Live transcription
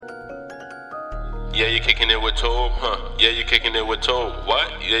Yeah, you're kicking it with Tobe, huh? Yeah, you're kicking it with Tobe.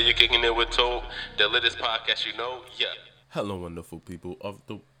 What? Yeah, you're kicking it with Tobe. The latest podcast, you know? Yeah. Hello, wonderful people of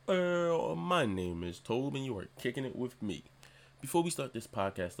the world. My name is Tobe, and you are kicking it with me. Before we start this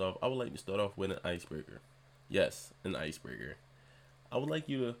podcast off, I would like to start off with an icebreaker. Yes, an icebreaker. I would like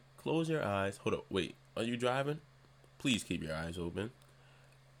you to close your eyes. Hold up, wait. Are you driving? Please keep your eyes open.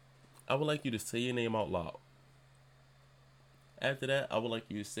 I would like you to say your name out loud. After that, I would like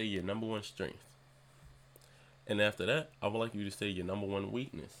you to say your number one strength. And after that, I would like you to say your number one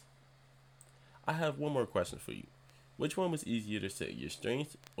weakness. I have one more question for you. Which one was easier to say, your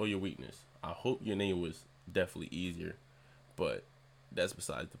strength or your weakness? I hope your name was definitely easier, but that's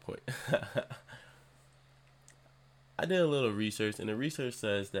besides the point. I did a little research, and the research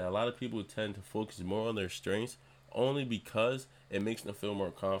says that a lot of people tend to focus more on their strengths only because it makes them feel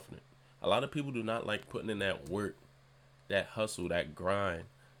more confident. A lot of people do not like putting in that work, that hustle, that grind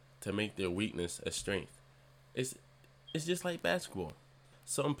to make their weakness a strength. It's it's just like basketball.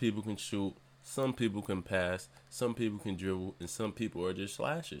 Some people can shoot, some people can pass, some people can dribble, and some people are just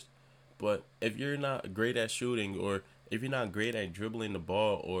slashers. But if you're not great at shooting, or if you're not great at dribbling the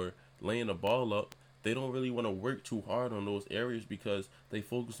ball or laying the ball up, they don't really want to work too hard on those areas because they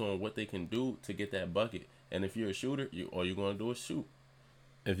focus on what they can do to get that bucket. And if you're a shooter, all you're going to do is shoot.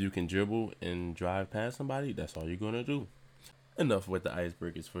 If you can dribble and drive past somebody, that's all you're going to do. Enough with the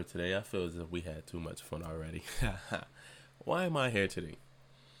icebreakers for today. I feel as if we had too much fun already. Why am I here today?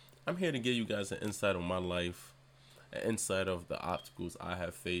 I'm here to give you guys an insight on my life, an insight of the obstacles I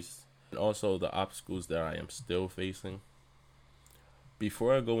have faced, and also the obstacles that I am still facing.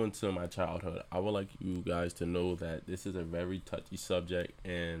 Before I go into my childhood, I would like you guys to know that this is a very touchy subject,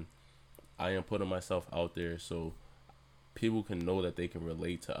 and I am putting myself out there so people can know that they can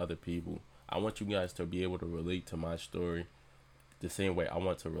relate to other people. I want you guys to be able to relate to my story the same way I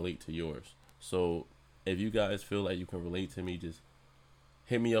want to relate to yours. So if you guys feel like you can relate to me, just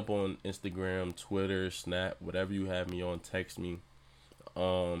hit me up on Instagram, Twitter, Snap, whatever you have me on, text me.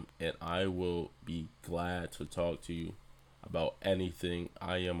 And I will be glad to talk to you about anything.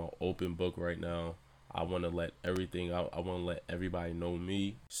 I am an open book right now. I want to let everything out. I want to let everybody know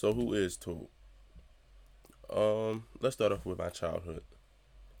me. So who is Tobe? Let's start off with my childhood.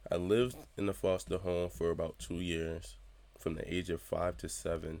 I lived in a foster home for about 2 years, from the age of 5 to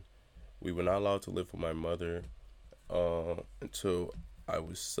 7. We were not allowed to live with my mother until I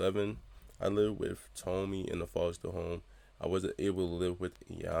was 7. I lived with Tommy in the foster home. I wasn't able to live with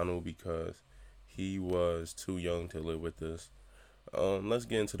Yano because he was too young to live with us. Let's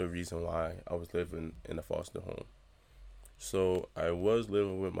get into the reason why I was living in a foster home. So I was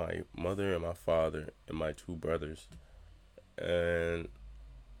living with my mother and my father and my two brothers, and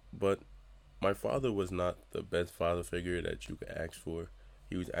but my father was not the best father figure that you could ask for.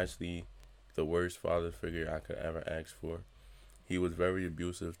 He was actually the worst father figure I could ever ask for. He was very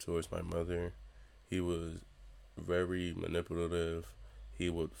abusive towards my mother. He was very manipulative. He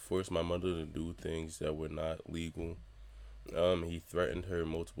would force my mother to do things that were not legal. He threatened her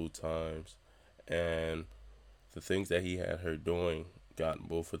multiple times, and the things that he had her doing got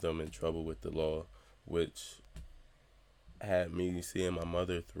both of them in trouble with the law, which had me seeing my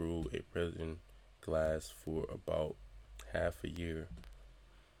mother through a prison glass for about half a year.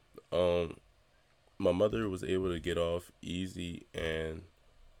 Um, my mother was able to get off easy and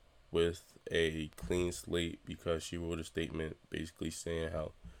with a clean slate because she wrote a statement basically saying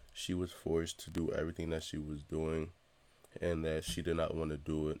how she was forced to do everything that she was doing and that she did not want to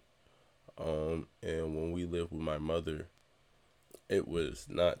do it. And when we lived with my mother, it was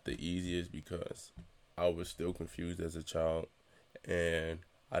not the easiest because I was still confused as a child, and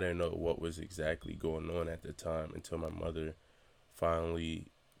I didn't know what was exactly going on at the time until my mother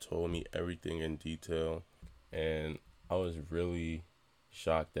finally told me everything in detail, and I was really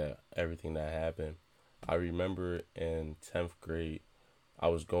shocked at everything that happened. I remember in 10th grade, I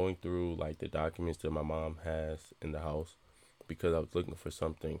was going through like the documents that my mom has in the house because I was looking for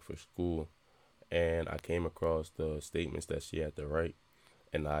something for school, and I came across the statements that she had to write,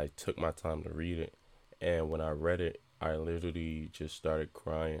 and I took my time to read it. And when I read it, I literally just started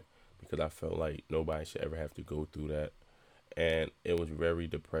crying because I felt like nobody should ever have to go through that. And it was very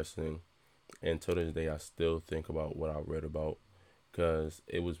depressing. And to this day, I still think about what I read about because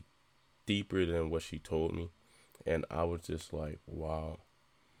it was deeper than what she told me. And I was just like, wow.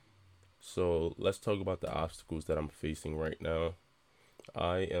 So let's talk about the obstacles that I'm facing right now.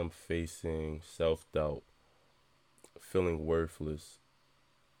 I am facing self doubt, feeling worthless,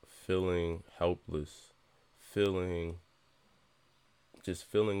 feeling helpless, feeling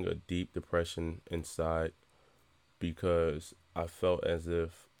feeling a deep depression inside because I felt as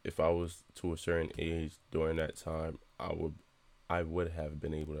if if I was to a certain age during that time, I would have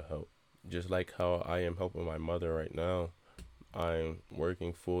been able to help. Just like how I am helping my mother right now, I'm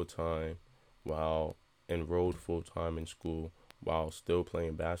working full time while enrolled full time in school while still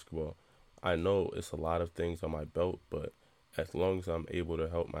playing basketball. I know it's a lot of things on my belt, but as long as I'm able to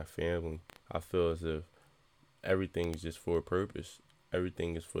help my family, I feel as if everything is just for a purpose.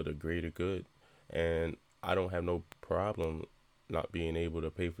 Everything is for the greater good. And I don't have no problem not being able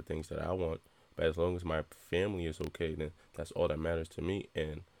to pay for things that I want. But as long as my family is okay, then that's all that matters to me.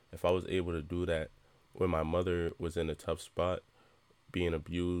 And if I was able to do that when my mother was in a tough spot, being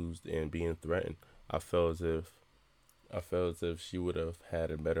abused and being threatened, I felt as if she would have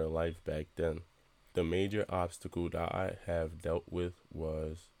had a better life back then. The major obstacle that I have dealt with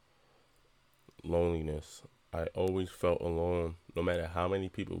was loneliness. I always felt alone. No matter how many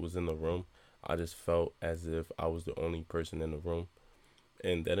people was in the room, I just felt as if I was the only person in the room.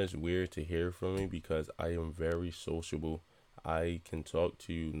 And that is weird to hear from me because I am very sociable. I can talk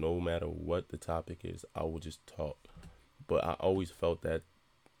to you no matter what the topic is. I will just talk. But I always felt that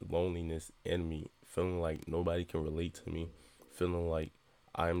loneliness in me, feeling like nobody can relate to me, feeling like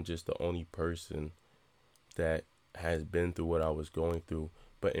I'm just the only person that has been through what I was going through.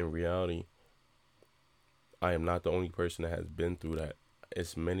 But in reality, I am not the only person that has been through that.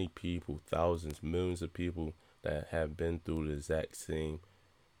 It's many people, thousands, millions of people that have been through the exact same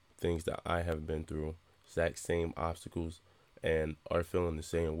things that I have been through, exact same obstacles, and are feeling the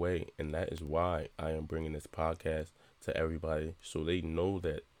same way. And that is why I am bringing this podcast to everybody so they know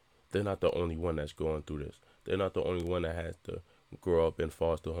that they're not the only one that's going through this. They're not the only one that has to grow up in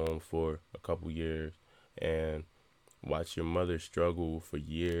foster home for a couple years and watch your mother struggle for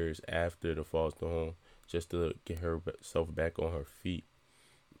years after the foster home just to get herself back on her feet.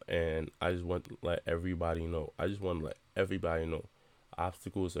 And I just want to let everybody know.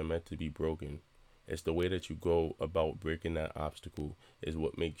 Obstacles are meant to be broken. It's the way that you go about breaking that obstacle is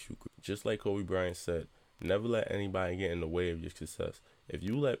what makes you. Just like Kobe Bryant said, never let anybody get in the way of your success. If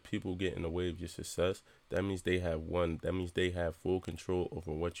you let people get in the way of your success, that means they have won. That means they have full control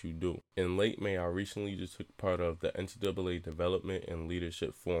over what you do. In late May, I recently just took part of the NCAA Development and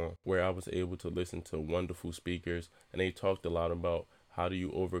Leadership Forum, where I was able to listen to wonderful speakers, and they talked a lot about how do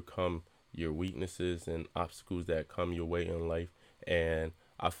you overcome your weaknesses and obstacles that come your way in life. And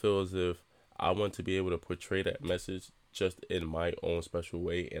I feel as if I want to be able to portray that message just in my own special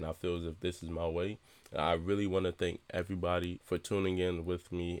way, and I feel as if this is my way. I really want to thank everybody for tuning in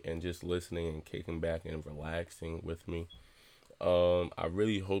with me and just listening and kicking back and relaxing with me. I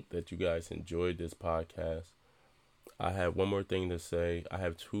really hope that you guys enjoyed this podcast. I have one more thing to say. I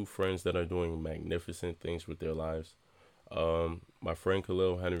have two friends that are doing magnificent things with their lives. My friend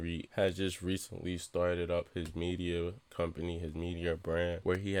Khalil Henry has just recently started up his media company, his media brand,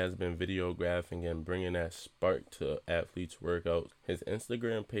 where he has been videographing and bringing that spark to athletes' workouts. His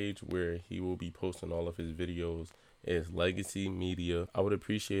Instagram page, where he will be posting all of his videos, is Legacy Media. I would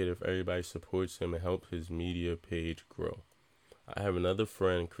appreciate if everybody supports him and help his media page grow. I have another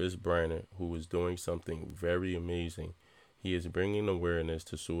friend, Chris Briner, who is doing something very amazing. He is bringing awareness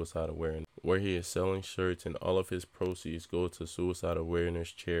to suicide awareness, where he is selling shirts and all of his proceeds go to suicide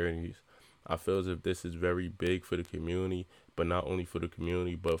awareness charities. I feel as if this is very big for the community, but not only for the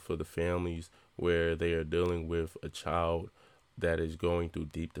community, but for the families where they are dealing with a child that is going through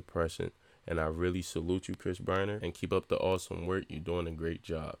deep depression. And I really salute you, Chris Briner, and keep up the awesome work. You're doing a great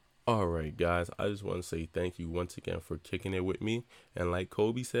job. All right, guys, I just want to say thank you once again for kicking it with me. And like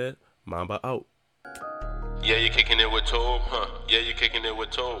Kobe said, Mamba out. Yeah, you're kicking it with Tobe, huh? Yeah, you're kicking it with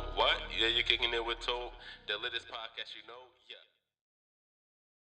Tobe. What? Yeah, you're kicking it with Tobe. The latest podcast, you know? Yeah.